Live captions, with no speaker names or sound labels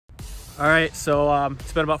All right, so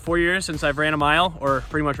it's been about 4 years since I've ran a mile, or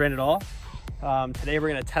pretty much ran it all. Today we're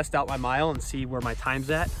gonna test out my mile and see where my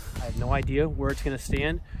time's at. I have no idea where it's gonna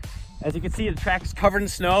stand. As you can see, the track is covered in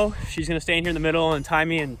snow. She's gonna stand here in the middle and time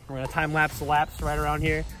me, and we're gonna time lapse the laps right around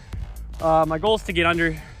here. My goal is to get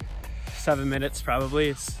under 7 minutes, probably.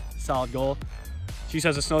 It's a solid goal. She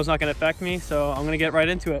says the snow's not gonna affect me, so I'm gonna get right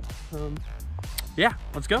into it. Yeah,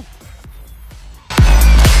 let's go.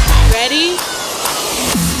 Ready,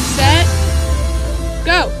 set,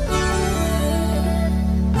 go.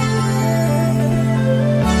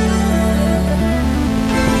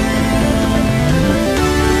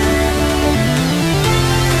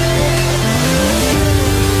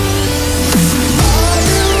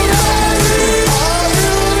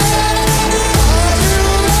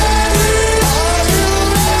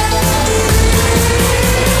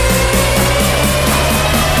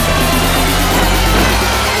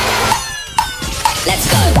 Let's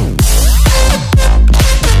go.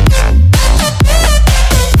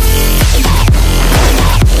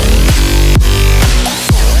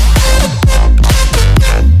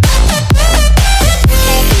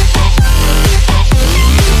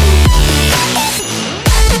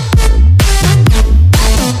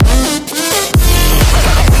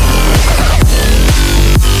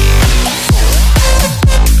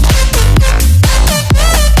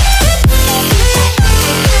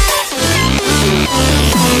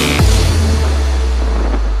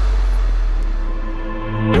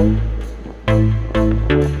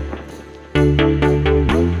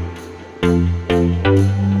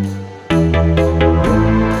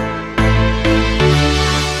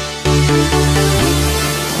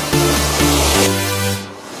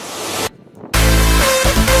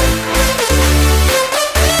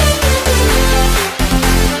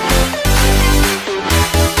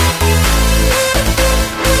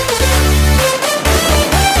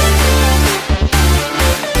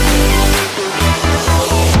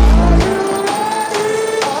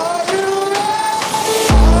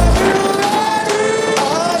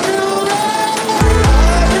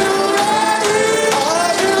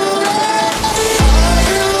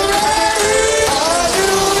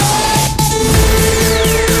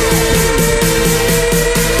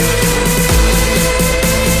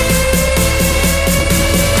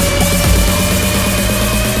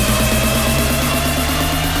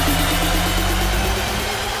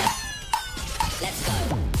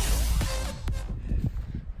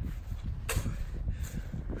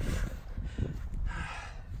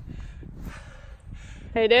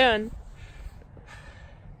 How you doing?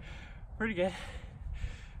 Pretty good.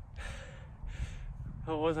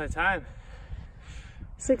 What was my time?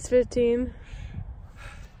 6:15.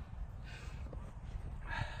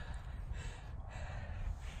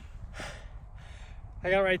 I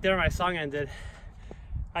got right there, my song ended.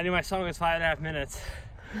 I knew my song was 5.5 minutes.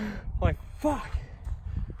 I'm like, fuck.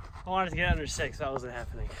 I wanted to get under 6, that wasn't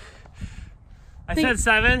happening. I said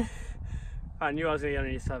 7. I knew I was gonna get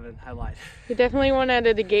underneath 7. I lied. You definitely went out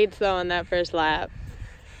of the gates though on that first lap.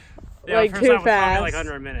 Yeah, like first too lap was probably fast. like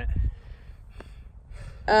under a minute.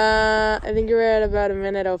 I think you were at about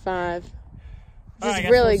 1:05. Which Alright,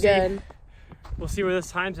 is really we'll good. We'll see where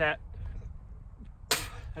this time's at.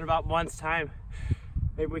 In about 1 month's time.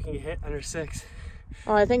 Maybe we can hit under 6.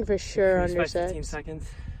 Oh, I think for sure Just under by 15 6.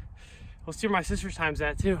 seconds. We'll see where my sister's time's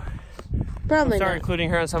at too. Probably I'll start not.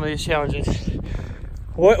 including her on some of these challenges.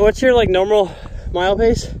 What's your like normal mile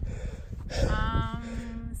pace? Since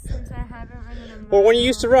I haven't ridden a mile. Well, when you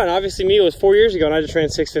used to run, obviously me, it was 4 years ago and I just ran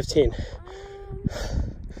 6:15.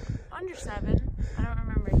 Under 7. I don't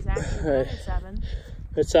remember exactly, but Alright. under 7.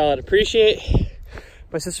 It's solid. Appreciate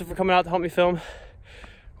my sister for coming out to help me film.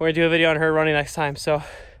 We're gonna do a video on her running next time. So, all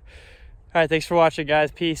right, thanks for watching,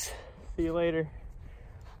 guys. Peace. See you later.